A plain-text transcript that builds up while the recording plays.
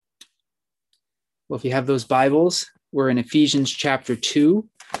Well, if you have those Bibles, we're in Ephesians chapter 2.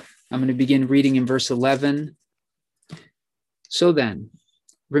 I'm going to begin reading in verse 11. So then,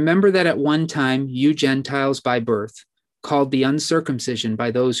 remember that at one time you Gentiles by birth, called the uncircumcision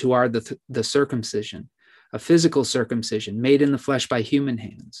by those who are the circumcision, a physical circumcision made in the flesh by human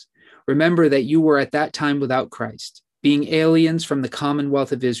hands. Remember that you were at that time without Christ, being aliens from the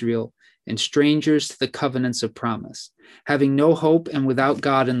commonwealth of Israel and strangers to the covenants of promise, having no hope and without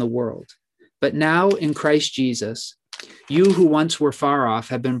God in the world. But now in Christ Jesus, you who once were far off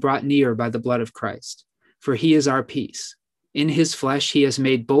have been brought near by the blood of Christ, for he is our peace. In his flesh, he has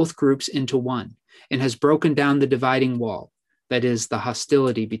made both groups into one and has broken down the dividing wall, that is, the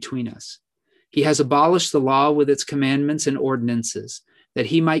hostility between us. He has abolished the law with its commandments and ordinances, that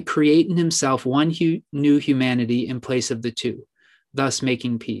he might create in himself one new humanity in place of the two, thus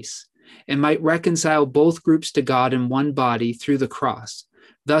making peace, and might reconcile both groups to God in one body through the cross,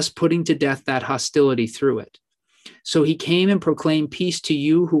 thus putting to death that hostility through it. So he came and proclaimed peace to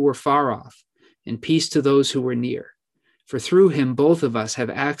you who were far off, and peace to those who were near. For through him both of us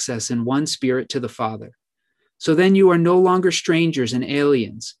have access in one spirit to the Father. So then you are no longer strangers and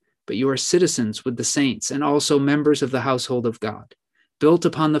aliens, but you are citizens with the saints and also members of the household of God, built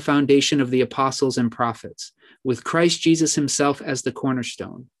upon the foundation of the apostles and prophets, with Christ Jesus himself as the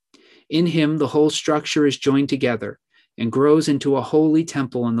cornerstone. In him the whole structure is joined together and grows into a holy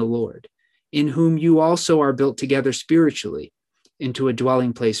temple in the Lord, in whom you also are built together spiritually into a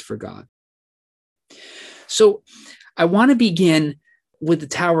dwelling place for God. So I want to begin with the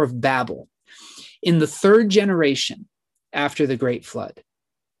Tower of Babel. In the third generation after the Great Flood,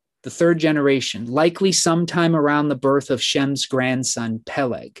 the third generation, likely sometime around the birth of Shem's grandson,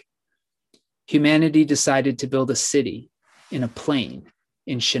 Peleg, humanity decided to build a city in a plain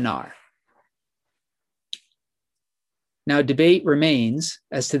in Shinar. Now, debate remains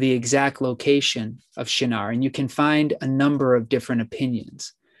as to the exact location of Shinar, and you can find a number of different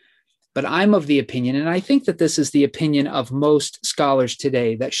opinions. But I'm of the opinion, and I think that this is the opinion of most scholars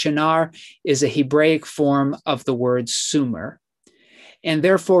today, that Shinar is a Hebraic form of the word Sumer, and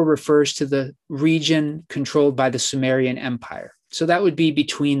therefore refers to the region controlled by the Sumerian Empire. So that would be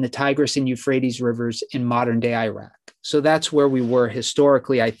between the Tigris and Euphrates rivers in modern-day Iraq. So that's where we were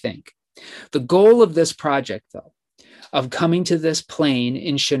historically, I think. The goal of this project, though, of coming to this plain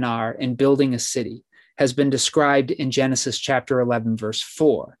in Shinar and building a city, has been described in Genesis chapter 11, verse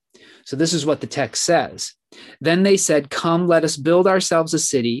 4. So this is what the text says. Then they said, "Come, let us build ourselves a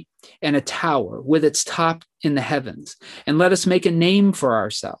city and a tower with its top in the heavens, and let us make a name for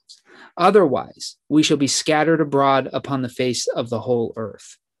ourselves. Otherwise, we shall be scattered abroad upon the face of the whole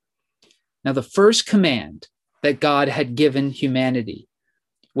earth." Now, the first command that God had given humanity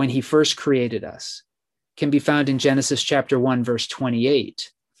when he first created us can be found in Genesis chapter 1, verse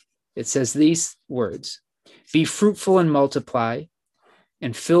 28. It says these words, "Be fruitful and multiply,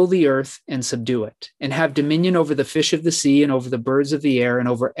 and fill the earth and subdue it, and have dominion over the fish of the sea and over the birds of the air and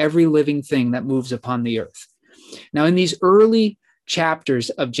over every living thing that moves upon the earth." Now, in these early chapters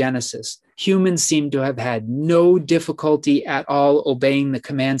of Genesis, humans seem to have had no difficulty at all obeying the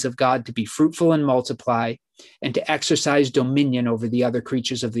commands of God to be fruitful and multiply and to exercise dominion over the other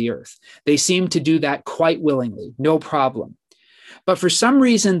creatures of the earth. They seem to do that quite willingly, no problem. But for some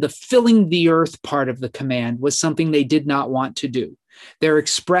reason, the filling the earth part of the command was something they did not want to do. Their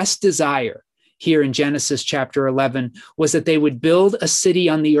expressed desire here in Genesis chapter 11 was that they would build a city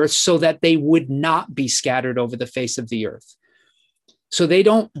on the earth so that they would not be scattered over the face of the earth. So they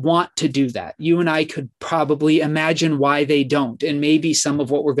don't want to do that. You and I could probably imagine why they don't, and maybe some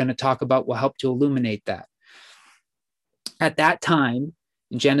of what we're going to talk about will help to illuminate that. At that time,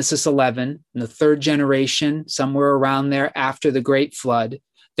 in Genesis 11, in the third generation, somewhere around there after the Great Flood,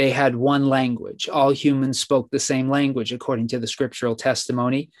 they had one language. All humans spoke the same language, according to the scriptural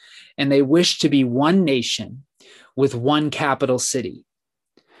testimony, and they wished to be one nation with one capital city.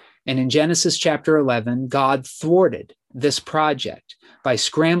 And in Genesis chapter 11, God thwarted this project by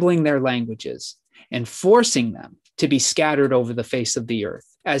scrambling their languages and forcing them to be scattered over the face of the earth,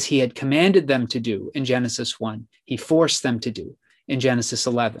 as he had commanded them to do in Genesis 1. He forced them to do in Genesis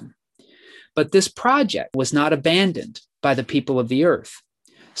 11. But this project was not abandoned by the people of the earth.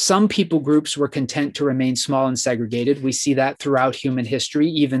 Some people groups were content to remain small and segregated. We see that throughout human history,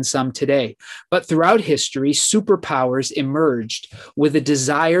 even some today. But throughout history, superpowers emerged with a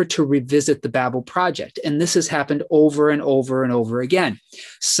desire to revisit the Babel project. And this has happened over and over and over again.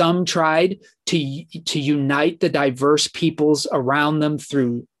 Some tried to unite the diverse peoples around them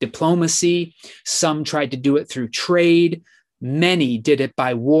through diplomacy. Some tried to do it through trade. Many did it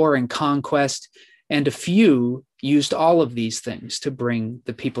by war and conquest. And a few used all of these things to bring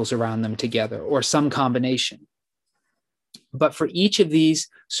the peoples around them together, or some combination. But for each of these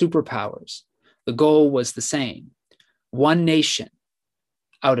superpowers, the goal was the same: one nation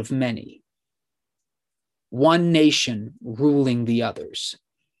out of many, one nation ruling the others.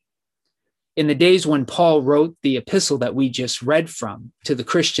 In the days when Paul wrote the epistle that we just read from to the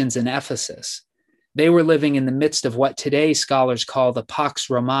Christians in Ephesus, they were living in the midst of what today scholars call the Pax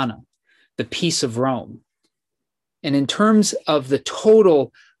Romana, the peace of Rome. And in terms of the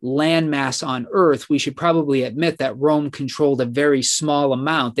total landmass on earth, we should probably admit that Rome controlled a very small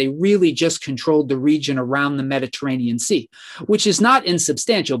amount. They really just controlled the region around the Mediterranean Sea, which is not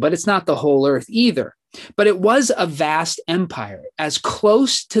insubstantial, but it's not the whole earth either. But it was a vast empire, as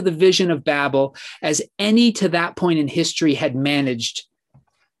close to the vision of Babel as any to that point in history had managed.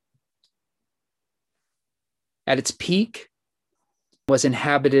 At its peak, was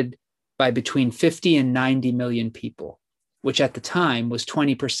inhabited by between 50 and 90 million people, which at the time was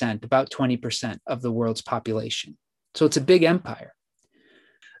 20%, about 20% of the world's population. So it's a big empire.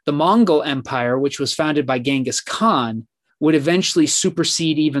 The Mongol Empire, which was founded by Genghis Khan, would eventually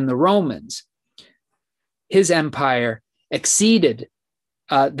supersede even the Romans. His empire exceeded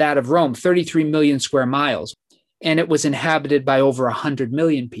that of Rome, 33 million square miles, and it was inhabited by over 100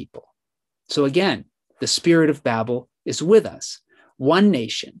 million people. So again, the spirit of Babel is with us. One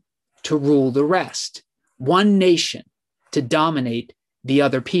nation to rule the rest. One nation to dominate the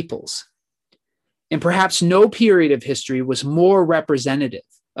other peoples. And perhaps no period of history was more representative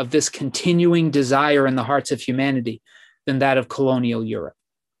of this continuing desire in the hearts of humanity than that of colonial Europe.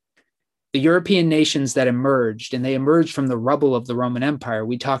 The European nations that emerged, and they emerged from the rubble of the Roman Empire.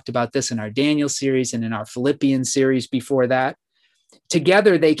 We talked about this in our Daniel series and in our Philippians series before that.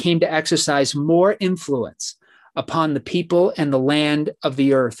 Together, they came to exercise more influence upon the people and the land of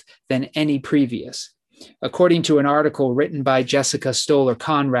the earth than any previous. According to an article written by Jessica Stoller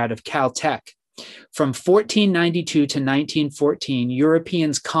Conrad of Caltech, from 1492 to 1914,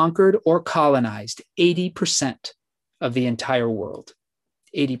 Europeans conquered or colonized 80% of the entire world.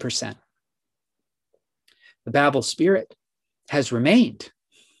 80%. The Babel spirit has remained.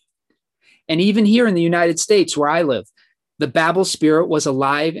 And even here in the United States, where I live, the Babel spirit was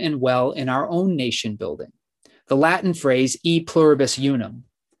alive and well in our own nation building. The Latin phrase e pluribus unum,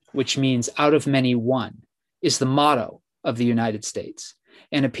 which means out of many one, is the motto of the United States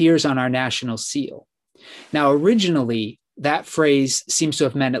and appears on our national seal. Now, originally, that phrase seems to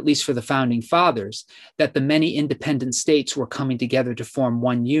have meant, at least for the founding fathers, that the many independent states were coming together to form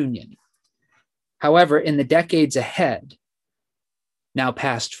one union. However, in the decades ahead, now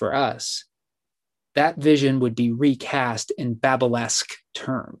past for us, that vision would be recast in Babelesque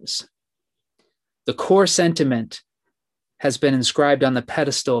terms. The core sentiment has been inscribed on the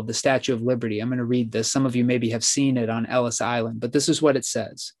pedestal of the Statue of Liberty. I'm going to read this. Some of you maybe have seen it on Ellis Island, but this is what it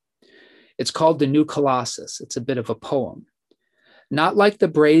says. It's called the New Colossus. It's a bit of a poem. Not like the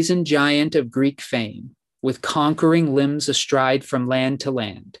brazen giant of Greek fame, with conquering limbs astride from land to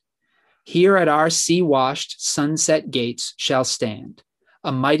land. Here at our sea-washed sunset gates shall stand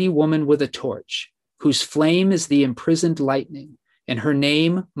a mighty woman with a torch, whose flame is the imprisoned lightning, and her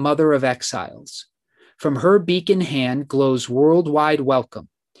name, Mother of Exiles. From her beacon hand glows worldwide welcome.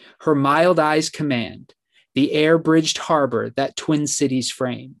 Her mild eyes command the air-bridged harbor that twin cities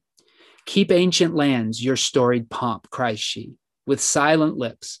frame. Keep ancient lands your storied pomp, cries she, with silent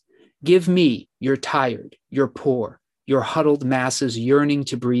lips. Give me your tired, your poor, your huddled masses yearning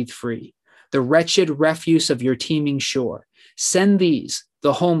to breathe free, the wretched refuse of your teeming shore. Send these,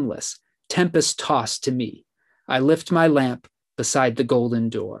 the homeless, tempest-tossed to me. I lift my lamp beside the golden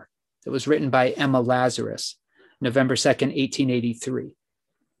door. It was written by Emma Lazarus, November 2nd, 1883.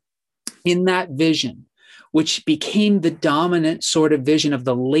 In that vision, which became the dominant sort of vision of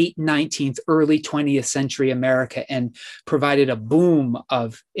the late 19th, early 20th century America and provided a boom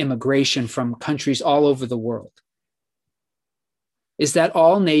of immigration from countries all over the world, is that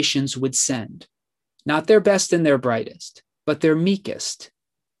all nations would send, not their best and their brightest, but their meekest,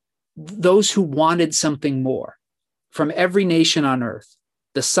 those who wanted something more. From every nation on earth,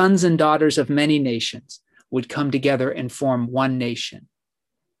 the sons and daughters of many nations would come together and form one nation.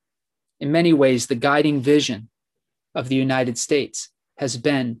 In many ways, the guiding vision of the United States has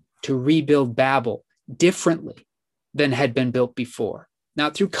been to rebuild Babel differently than had been built before,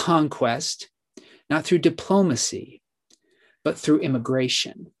 not through conquest, not through diplomacy, but through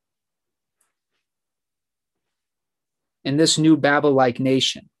immigration. And this new Babel-like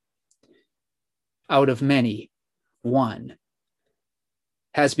nation, out of many, one,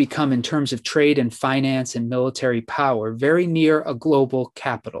 has become, in terms of trade and finance and military power, very near a global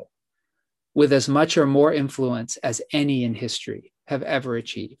capital. with as much or more influence as any in history have ever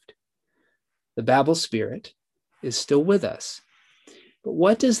achieved. The Babel spirit is still with us. But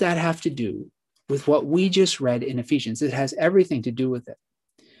what does that have to do with what we just read in Ephesians? It has everything to do with it.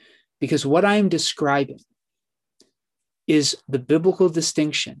 Because what I am describing is the biblical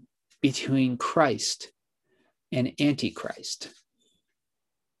distinction between Christ and Antichrist.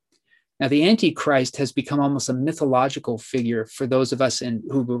 Now, the Antichrist has become almost a mythological figure for those of us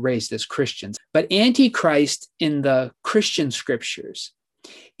who were raised as Christians. But Antichrist in the Christian scriptures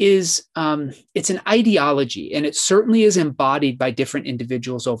is it's an ideology, and it certainly is embodied by different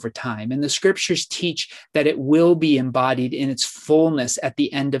individuals over time. And the scriptures teach that it will be embodied in its fullness at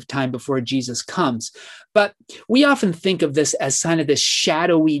the end of time before Jesus comes. But we often think of this as kind of this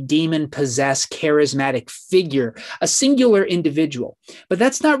shadowy, demon-possessed, charismatic figure, a singular individual. But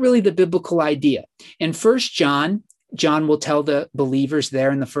that's not really the biblical idea. In 1 John will tell the believers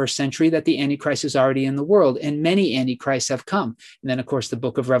there in the first century that the Antichrist is already in the world, and many Antichrists have come. And then, of course, the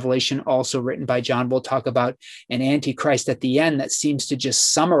book of Revelation, also written by John, will talk about an Antichrist at the end that seems to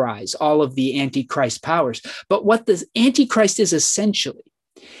just summarize all of the Antichrist powers. But what the Antichrist is essentially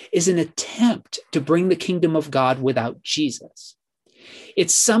is an attempt to bring the kingdom of God without Jesus.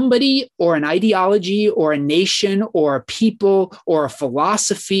 It's somebody or an ideology or a nation or a people or a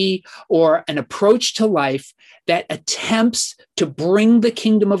philosophy or an approach to life that attempts to bring the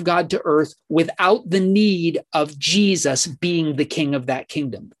kingdom of God to earth without the need of Jesus being the king of that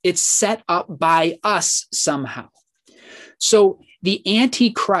kingdom. It's set up by us somehow. So the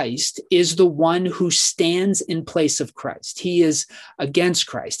Antichrist is the one who stands in place of Christ. He is against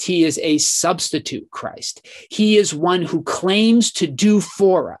Christ. He is a substitute Christ. He is one who claims to do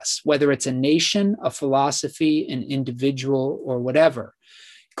for us, whether it's a nation, a philosophy, an individual, or whatever,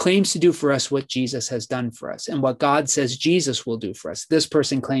 claims to do for us what Jesus has done for us and what God says Jesus will do for us. This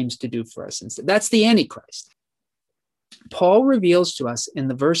person claims to do for us instead. That's the Antichrist. Paul reveals to us in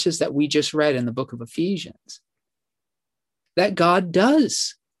the verses that we just read in the book of Ephesians that God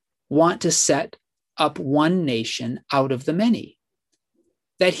does want to set up one nation out of the many.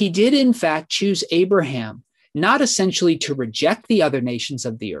 That he did, in fact, choose Abraham, not essentially to reject the other nations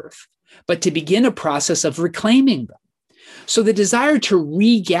of the earth, but to begin a process of reclaiming them. So the desire to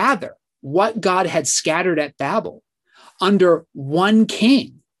regather what God had scattered at Babel under one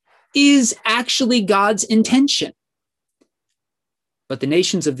king is actually God's intention. But the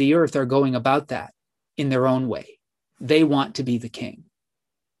nations of the earth are going about that in their own way. They want to be the king.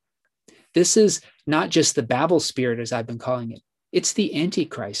 This is not just the Babel spirit, as I've been calling it. It's the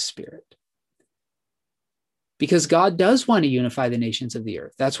Antichrist spirit. Because God does want to unify the nations of the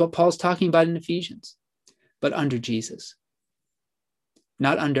earth. That's what Paul's talking about in Ephesians. But under Jesus.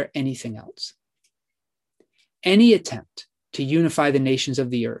 Not under anything else. Any attempt to unify the nations of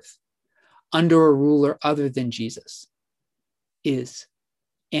the earth under a ruler other than Jesus is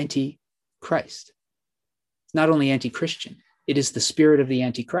Antichrist. It's not only anti-Christian, it is the spirit of the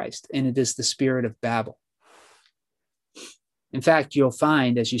Antichrist, and it is the spirit of Babel. In fact, you'll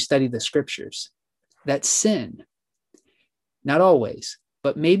find as you study the scriptures that sin, not always,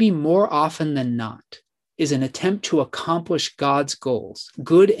 but maybe more often than not, is an attempt to accomplish God's goals,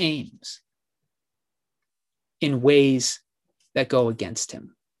 good aims, in ways that go against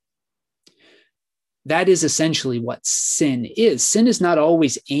him. That is essentially what sin is. Sin is not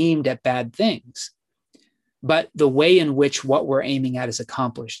always aimed at bad things, but the way in which what we're aiming at is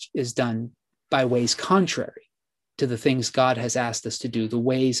accomplished is done by ways contrary to the things God has asked us to do, the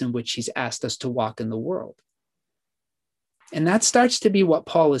ways in which he's asked us to walk in the world. And that starts to be what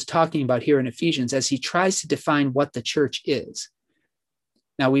Paul is talking about here in Ephesians as he tries to define what the church is.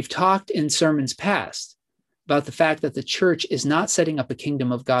 Now, we've talked in sermons past about the fact that the church is not setting up a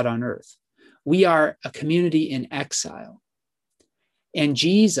kingdom of God on earth. We are a community in exile. And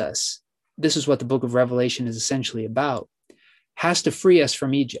Jesus, this is what the book of Revelation is essentially about, has to free us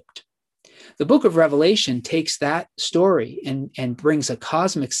from Egypt. The book of Revelation takes that story and brings a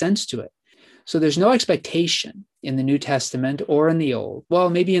cosmic sense to it. So there's no expectation in the New Testament or in the Old. Well,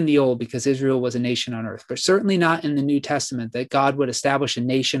 maybe in the Old because Israel was a nation on earth, but certainly not in the New Testament that God would establish a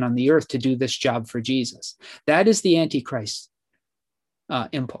nation on the earth to do this job for Jesus. That is the Antichrist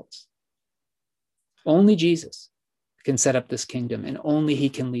impulse. Only Jesus can set up this kingdom, and only he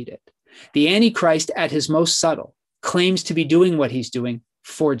can lead it. The Antichrist, at his most subtle, claims to be doing what he's doing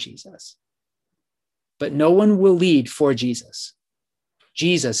for Jesus. But no one will lead for Jesus.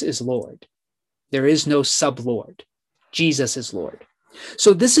 Jesus is Lord. There is no sub-Lord. Jesus is Lord.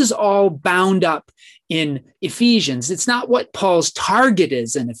 So this is all bound up in Ephesians. It's not what Paul's target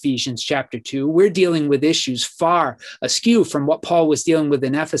is in Ephesians chapter 2. We're dealing with issues far askew from what Paul was dealing with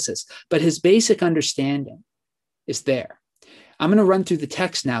in Ephesus, but his basic understanding is there. I'm going to run through the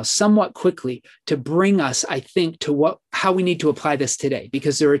text now somewhat quickly to bring us, I think, to how we need to apply this today,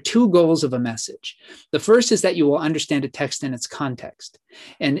 because there are two goals of a message. The first is that you will understand a text in its context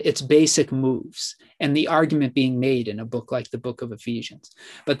and its basic moves and the argument being made in a book like the book of Ephesians.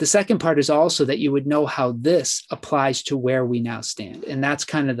 But the second part is also that you would know how this applies to where we now stand. And that's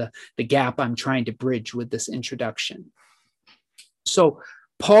kind of the gap I'm trying to bridge with this introduction. So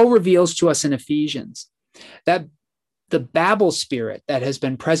Paul reveals to us in Ephesians that the Babel spirit that has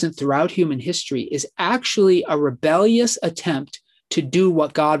been present throughout human history is actually a rebellious attempt to do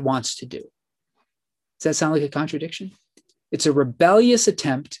what God wants to do. Does that sound like a contradiction? It's a rebellious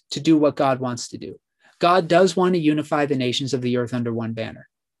attempt to do what God wants to do. God does want to unify the nations of the earth under one banner,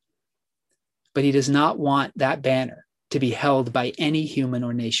 but he does not want that banner to be held by any human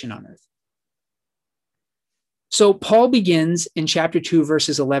or nation on earth. So Paul begins in chapter 2,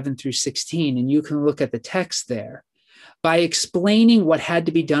 verses 11 through 16, and you can look at the text there, by explaining what had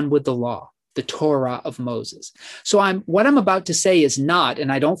to be done with the law, the Torah of Moses. So what I'm about to say is not,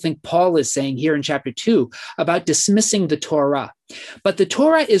 and I don't think Paul is saying here in chapter 2, about dismissing the Torah. But the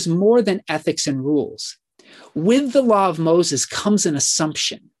Torah is more than ethics and rules. With the law of Moses comes an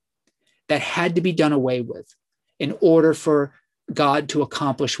assumption that had to be done away with in order for God to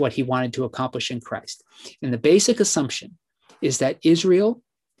accomplish what he wanted to accomplish in Christ. And the basic assumption is that Israel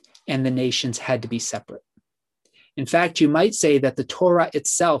and the nations had to be separate. In fact, you might say that the Torah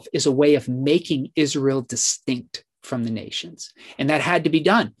itself is a way of making Israel distinct from the nations. And that had to be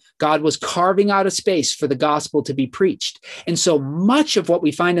done. God was carving out a space for the gospel to be preached. And so much of what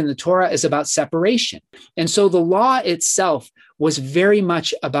we find in the Torah is about separation. And so the law itself was very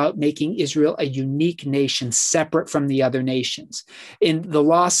much about making Israel a unique nation separate from the other nations. And the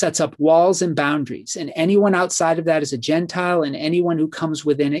law sets up walls and boundaries, and anyone outside of that is a Gentile, and anyone who comes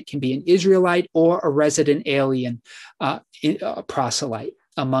within it can be an Israelite or a resident alien, a proselyte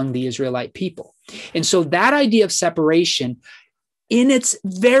among the Israelite people. And so that idea of separation, in its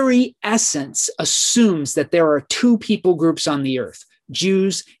very essence, assumes that there are two people groups on the earth,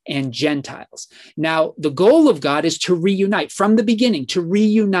 Jews and Gentiles. Now, the goal of God is to reunite from the beginning, to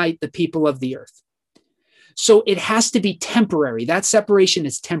reunite the people of the earth. So it has to be temporary. That separation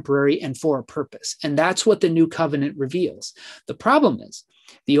is temporary and for a purpose. And that's what the new covenant reveals. The problem is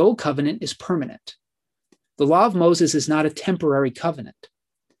the old covenant is permanent. The law of Moses is not a temporary covenant.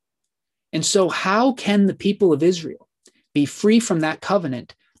 And so how can the people of Israel be free from that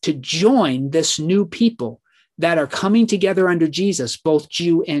covenant to join this new people that are coming together under Jesus, both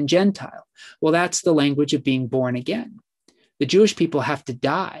Jew and Gentile? Well, that's the language of being born again. The Jewish people have to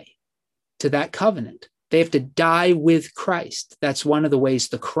die to that covenant. They have to die with Christ. That's one of the ways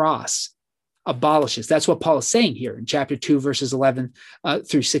the cross abolishes. That's what Paul is saying here in chapter 2, verses 11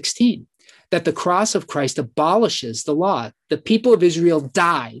 through 16. That the cross of Christ abolishes the law. The people of Israel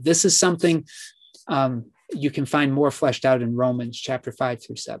die. This is something you can find more fleshed out in Romans chapter 5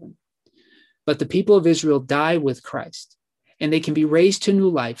 through 7. But the people of Israel die with Christ, and they can be raised to new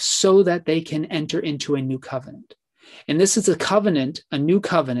life so that they can enter into a new covenant. And this is a covenant, a new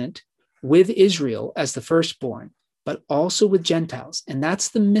covenant with Israel as the firstborn, but also with Gentiles. And that's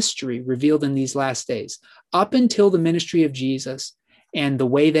the mystery revealed in these last days. Up until the ministry of Jesus, and the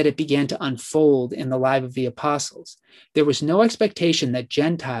way that it began to unfold in the life of the apostles, there was no expectation that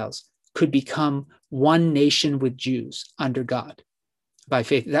Gentiles could become one nation with Jews under God by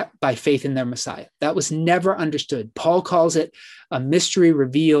faith in their Messiah. That was never understood. Paul calls it a mystery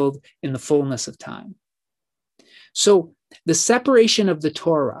revealed in the fullness of time. So the separation of the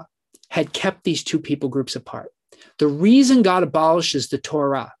Torah had kept these two people groups apart. The reason God abolishes the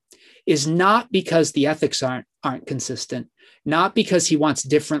Torah is not because the ethics aren't consistent, not because he wants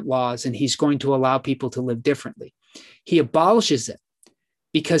different laws and he's going to allow people to live differently. He abolishes it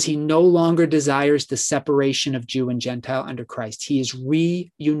because he no longer desires the separation of Jew and Gentile under Christ. He is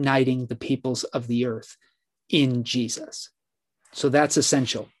reuniting the peoples of the earth in Jesus. So that's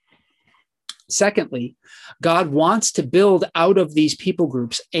essential. Secondly, God wants to build out of these people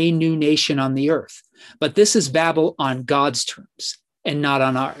groups a new nation on the earth. But this is Babel on God's terms and not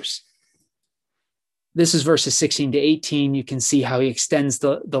on ours. This is verses 16 to 18. You can see how he extends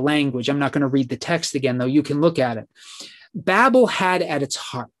the language. I'm not going to read the text again, though. You can look at it. Babel had at its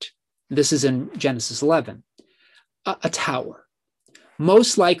heart, this is in Genesis 11, a tower.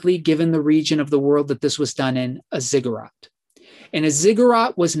 Most likely, given the region of the world that this was done in, a ziggurat. And a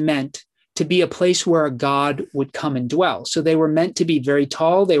ziggurat was meant to be a place where a God would come and dwell. So they were meant to be very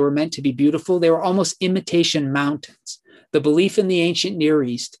tall. They were meant to be beautiful. They were almost imitation mountains. The belief in the ancient Near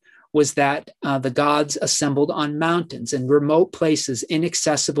East was that the gods assembled on mountains and remote places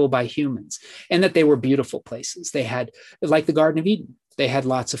inaccessible by humans, and that they were beautiful places. They had, like the Garden of Eden, they had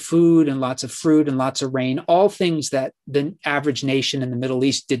lots of food and lots of fruit and lots of rain, all things that the average nation in the Middle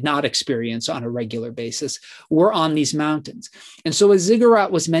East did not experience on a regular basis, were on these mountains. And so a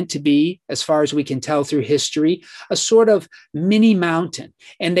ziggurat was meant to be, as far as we can tell through history, a sort of mini mountain.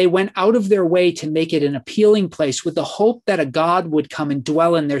 And they went out of their way to make it an appealing place with the hope that a God would come and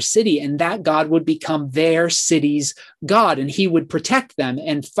dwell in their city, and that God would become their city's God, and he would protect them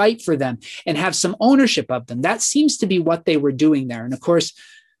and fight for them and have some ownership of them. That seems to be what they were doing there. And of course,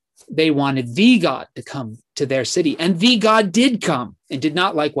 they wanted the God to come to their city, and the God did come and did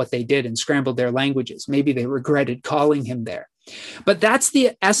not like what they did and scrambled their languages. Maybe they regretted calling him there. But that's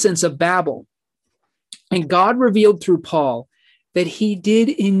the essence of Babel. And God revealed through Paul that he did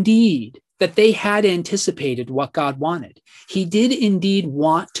indeed, that they had anticipated what God wanted. He did indeed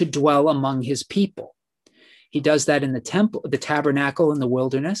want to dwell among his people. He does that in the temple, the tabernacle in the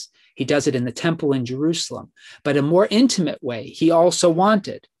wilderness. He does it in the temple in Jerusalem. But a more intimate way, he also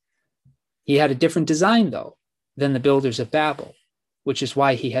wanted. He had a different design, though, than the builders of Babel, which is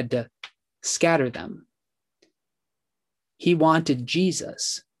why he had to scatter them. He wanted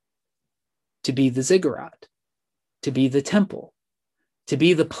Jesus to be the ziggurat, to be the temple, to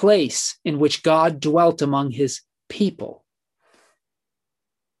be the place in which God dwelt among his people.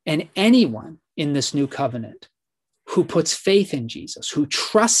 And anyone in this new covenant who puts faith in Jesus, who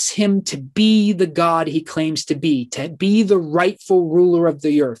trusts him to be the God he claims to be the rightful ruler of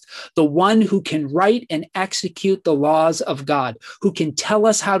the earth, the one who can write and execute the laws of God, who can tell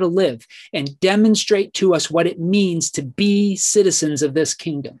us how to live and demonstrate to us what it means to be citizens of this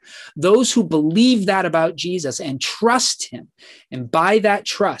kingdom. Those who believe that about Jesus and trust him, and by that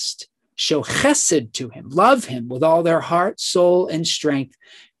trust, show chesed to him, love him with all their heart, soul, and strength,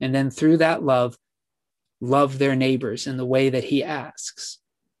 and then through that love their neighbors in the way that he asks.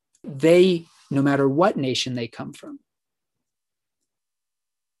 They, no matter what nation they come from,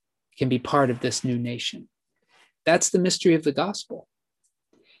 can be part of this new nation. That's the mystery of the gospel.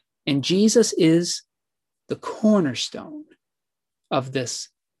 And Jesus is the cornerstone of this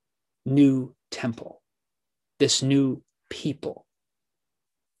new temple, this new people.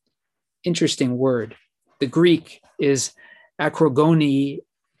 Interesting word. The Greek is akrogoniaios,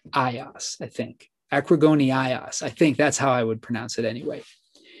 I think. Akrogoniaios. I think that's how I would pronounce it anyway.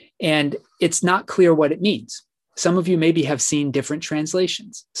 And it's not clear what it means. Some of you maybe have seen different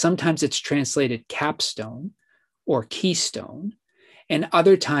translations. Sometimes it's translated capstone or keystone, and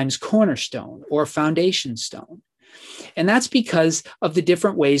other times cornerstone or foundation stone. And that's because of the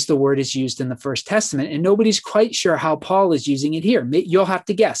different ways the word is used in the First Testament. And nobody's quite sure how Paul is using it here. You'll have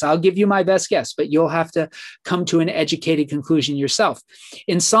to guess. I'll give you my best guess, but you'll have to come to an educated conclusion yourself.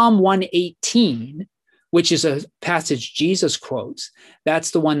 In Psalm 118, which is a passage Jesus quotes,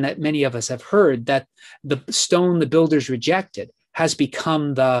 that's the one that many of us have heard, that the stone the builders rejected has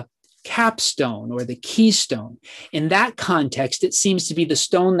become the capstone or the keystone. In that context, it seems to be the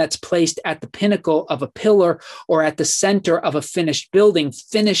stone that's placed at the pinnacle of a pillar or at the center of a finished building,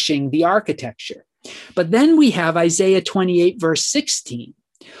 finishing the architecture. But then we have Isaiah 28, verse 16,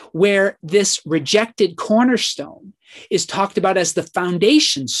 where this rejected cornerstone is talked about as the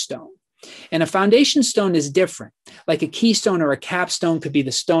foundation stone. And a foundation stone is different. Like a keystone or a capstone could be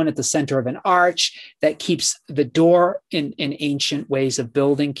the stone at the center of an arch that keeps the door in ancient ways of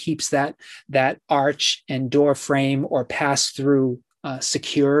building, keeps that arch and door frame or pass through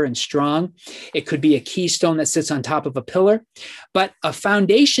secure and strong. It could be a keystone that sits on top of a pillar. But a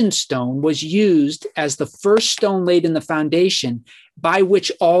foundation stone was used as the first stone laid in the foundation by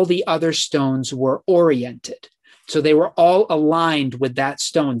which all the other stones were oriented. So they were all aligned with that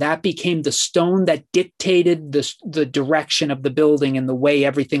stone. That became the stone that dictated the direction of the building and the way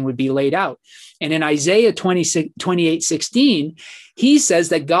everything would be laid out. And in Isaiah 28:16, he says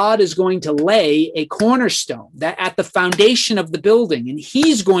that God is going to lay a cornerstone that at the foundation of the building, and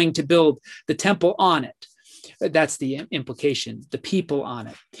he's going to build the temple on it. That's the implication, the people on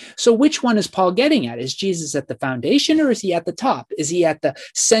it. So which one is Paul getting at? Is Jesus at the foundation or is he at the top? Is he at the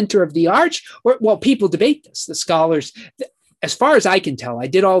center of the arch? Or, well, people debate this. The scholars, as far as I can tell, I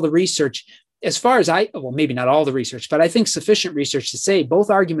did all the research. Well, maybe not all the research, but I think sufficient research to say both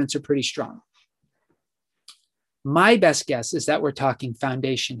arguments are pretty strong. My best guess is that we're talking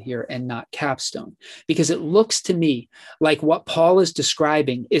foundation here and not capstone, because it looks to me like what Paul is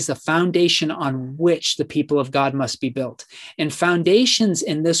describing is the foundation on which the people of God must be built. And foundations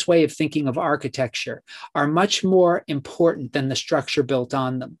in this way of thinking of architecture are much more important than the structure built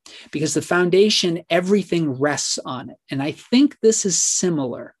on them, because the foundation, everything rests on it. And I think this is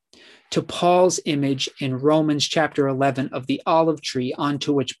similar to Paul's image in Romans chapter 11 of the olive tree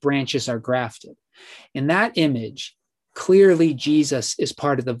onto which branches are grafted. In that image, clearly Jesus is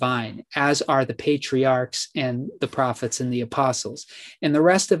part of the vine, as are the patriarchs and the prophets and the apostles. And the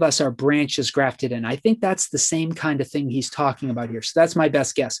rest of us are branches grafted in. I think that's the same kind of thing he's talking about here. So that's my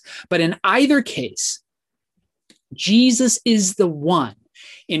best guess. But in either case, Jesus is the one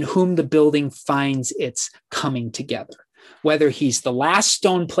in whom the building finds its coming together, whether he's the last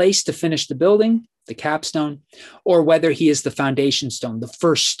stone placed to finish the building, the capstone, or whether he is the foundation stone, the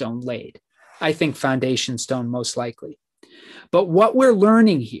first stone laid. I think foundation stone most likely. But what we're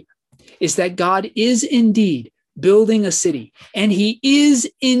learning here is that God is indeed building a city, and he is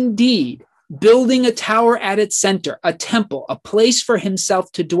indeed building a tower at its center, a temple, a place for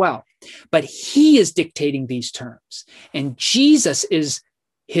himself to dwell. But he is dictating these terms, and Jesus is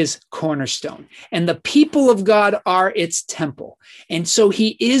his cornerstone, and the people of God are its temple. And so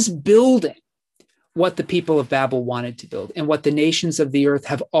he is building what the people of Babel wanted to build and what the nations of the earth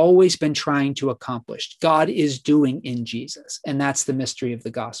have always been trying to accomplish. God is doing in Jesus, and that's the mystery of the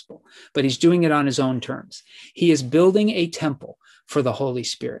gospel. But he's doing it on his own terms. He is building a temple for the Holy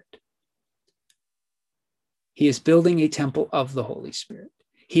Spirit. He is building a temple of the Holy Spirit.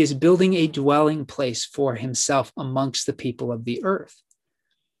 He is building a dwelling place for himself amongst the people of the earth.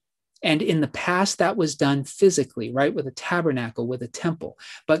 And in the past, that was done physically, right? With a tabernacle, with a temple.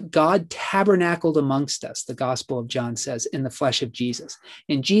 But God tabernacled amongst us, the Gospel of John says, in the flesh of Jesus.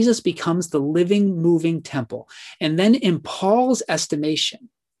 And Jesus becomes the living, moving temple. And then in Paul's estimation,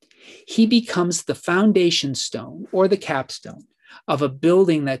 he becomes the foundation stone or the capstone of a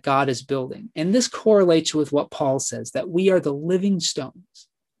building that God is building. And this correlates with what Paul says, that we are the living stones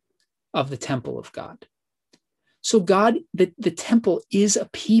of the temple of God. So God, the temple is a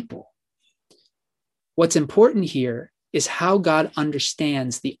people. What's important here is how God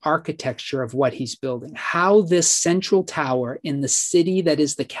understands the architecture of what he's building, how this central tower in the city that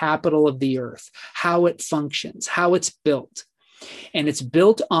is the capital of the earth, how it functions, how it's built. And it's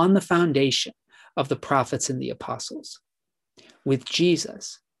built on the foundation of the prophets and the apostles, with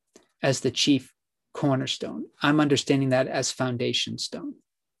Jesus as the chief cornerstone. I'm understanding that as foundation stone.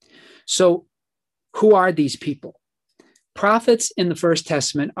 So who are these people? Prophets in the First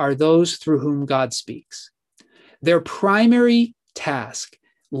Testament are those through whom God speaks. Their primary task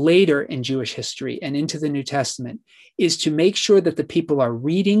later in Jewish history and into the New Testament is to make sure that the people are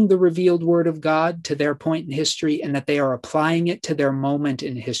reading the revealed word of God to their point in history and that they are applying it to their moment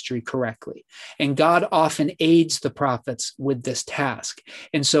in history correctly. And God often aids the prophets with this task.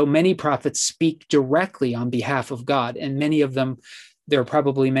 And so many prophets speak directly on behalf of God, and many of them, there are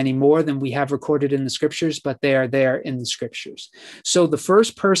probably many more than we have recorded in the scriptures, but they are there in the scriptures. So the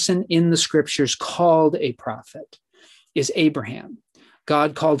first person in the scriptures called a prophet is Abraham.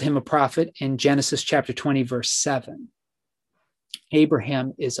 God called him a prophet in Genesis chapter 20, verse 7.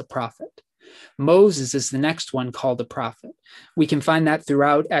 Abraham is a prophet. Moses is the next one called a prophet. We can find that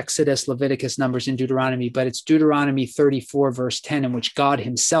throughout Exodus, Leviticus, Numbers, and Deuteronomy, but it's Deuteronomy 34, verse 10, in which God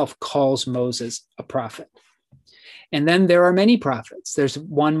himself calls Moses a prophet. And then there are many prophets. There's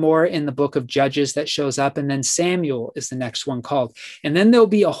one more in the book of Judges that shows up, and then Samuel is the next one called. And then there'll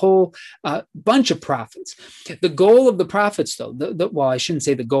be a whole bunch of prophets. The goal of the prophets, though, well, I shouldn't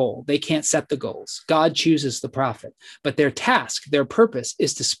say the goal. They can't set the goals. God chooses the prophet. But their task, their purpose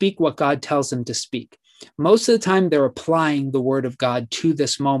is to speak what God tells them to speak. Most of the time, they're applying the word of God to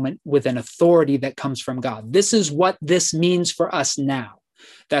this moment with an authority that comes from God. This is what this means for us now.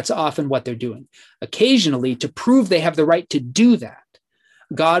 That's often what they're doing. Occasionally, to prove they have the right to do that,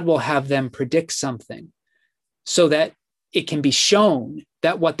 God will have them predict something so that it can be shown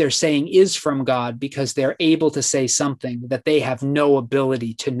that what they're saying is from God, because they're able to say something that they have no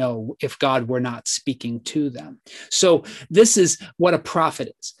ability to know if God were not speaking to them. So this is what a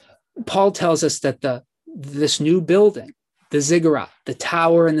prophet is. Paul tells us that this new building, the ziggurat, the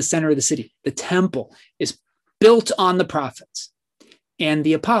tower in the center of the city, the temple, is built on the prophets and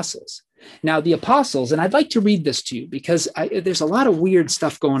the apostles. Now, the apostles, and I'd like to read this to you because there's a lot of weird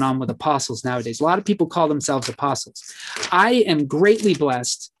stuff going on with apostles nowadays. A lot of people call themselves apostles. I am greatly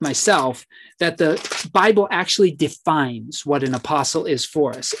blessed myself that the Bible actually defines what an apostle is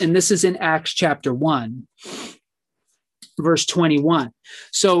for us. And this is in Acts chapter 1, verse 21.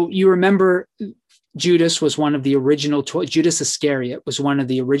 So you remember Judas was one of the original 12, Judas Iscariot was one of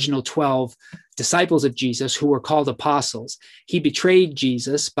the original 12 disciples of Jesus who were called apostles. He betrayed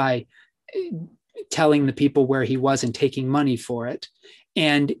Jesus by telling the people where he was and taking money for it.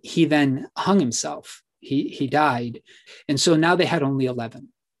 And he then hung himself. He died. And so now they had only 11.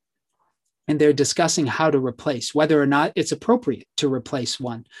 And they're discussing how to replace, whether or not it's appropriate to replace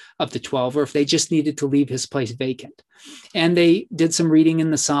one of the 12, or if they just needed to leave his place vacant. And they did some reading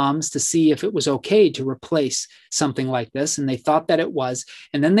in the Psalms to see if it was okay to replace something like this. And they thought that it was.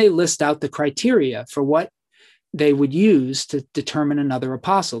 And then they list out the criteria for what they would use to determine another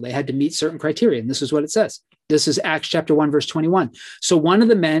apostle. They had to meet certain criteria. And this is what it says. This is Acts chapter 1, verse 21. So one of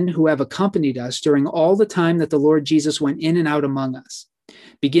the men who have accompanied us during all the time that the Lord Jesus went in and out among us,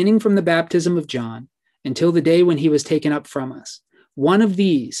 beginning from the baptism of John until the day when he was taken up from us, one of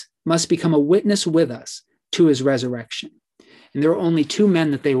these must become a witness with us to his resurrection. And there were only 2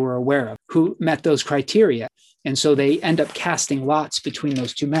 men that they were aware of who met those criteria. And so they end up casting lots between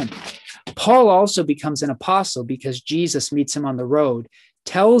those 2 men. Paul also becomes an apostle because Jesus meets him on the road,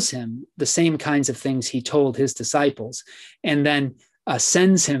 tells him the same kinds of things he told his disciples, and then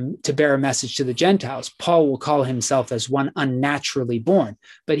sends him to bear a message to the Gentiles. Paul will call himself as one unnaturally born,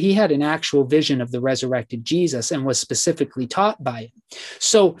 but he had an actual vision of the resurrected Jesus and was specifically taught by him.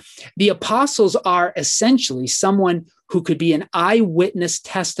 So the apostles are essentially someone who could be an eyewitness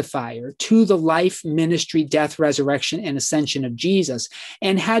testifier to the life, ministry, death, resurrection, and ascension of Jesus,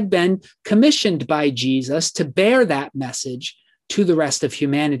 and had been commissioned by Jesus to bear that message to the rest of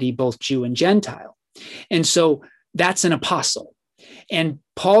humanity, both Jew and Gentile. And so that's an apostle. And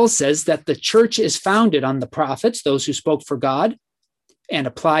Paul says that the church is founded on the prophets, those who spoke for God and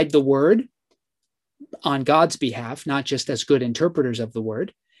applied the word on God's behalf, not just as good interpreters of the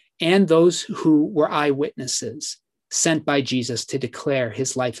word, and those who were eyewitnesses sent by Jesus to declare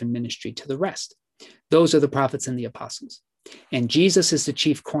his life and ministry to the rest. Those are the prophets and the apostles. And Jesus is the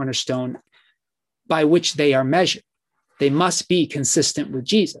chief cornerstone by which they are measured. They must be consistent with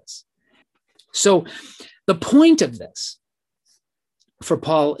Jesus. So the point of this for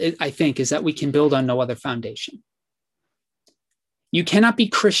Paul, I think, is that we can build on no other foundation. You cannot be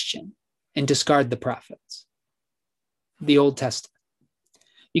Christian and discard the prophets, the Old Testament.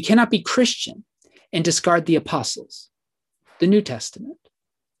 You cannot be Christian and discard the apostles, the New Testament.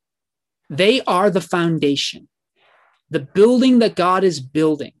 They are the foundation. The building that God is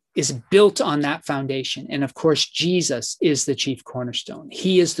building is built on that foundation. And of course, Jesus is the chief cornerstone.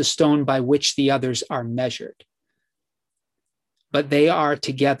 He is the stone by which the others are measured. But they are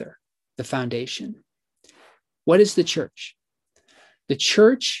together the foundation. What is the church? The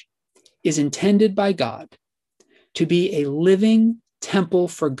church is intended by God to be a living temple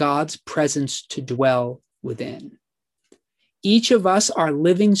for God's presence to dwell within. Each of us are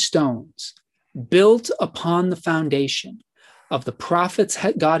living stones built upon the foundation of the prophets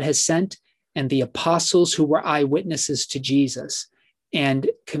God has sent and the apostles who were eyewitnesses to Jesus and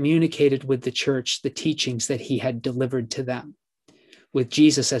communicated with the church the teachings that he had delivered to them, with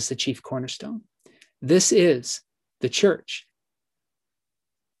Jesus as the chief cornerstone. This is the church.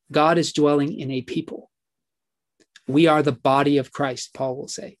 God is dwelling in a people. We are the body of Christ, Paul will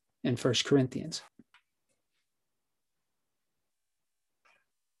say in 1 Corinthians.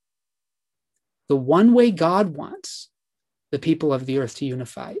 The one way God wants the people of the earth to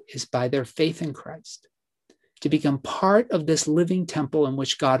unify is by their faith in Christ, to become part of this living temple in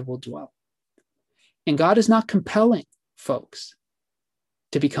which God will dwell. And God is not compelling folks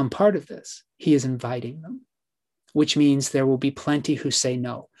to become part of this. He is inviting them, which means there will be plenty who say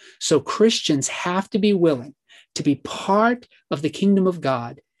no. So Christians have to be willing to be part of the kingdom of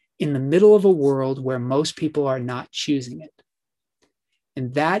God in the middle of a world where most people are not choosing it.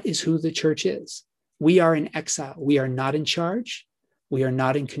 And that is who the church is. We are in exile. We are not in charge. We are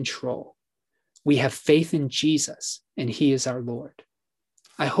not in control. We have faith in Jesus, and he is our Lord.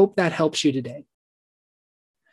 I hope that helps you today.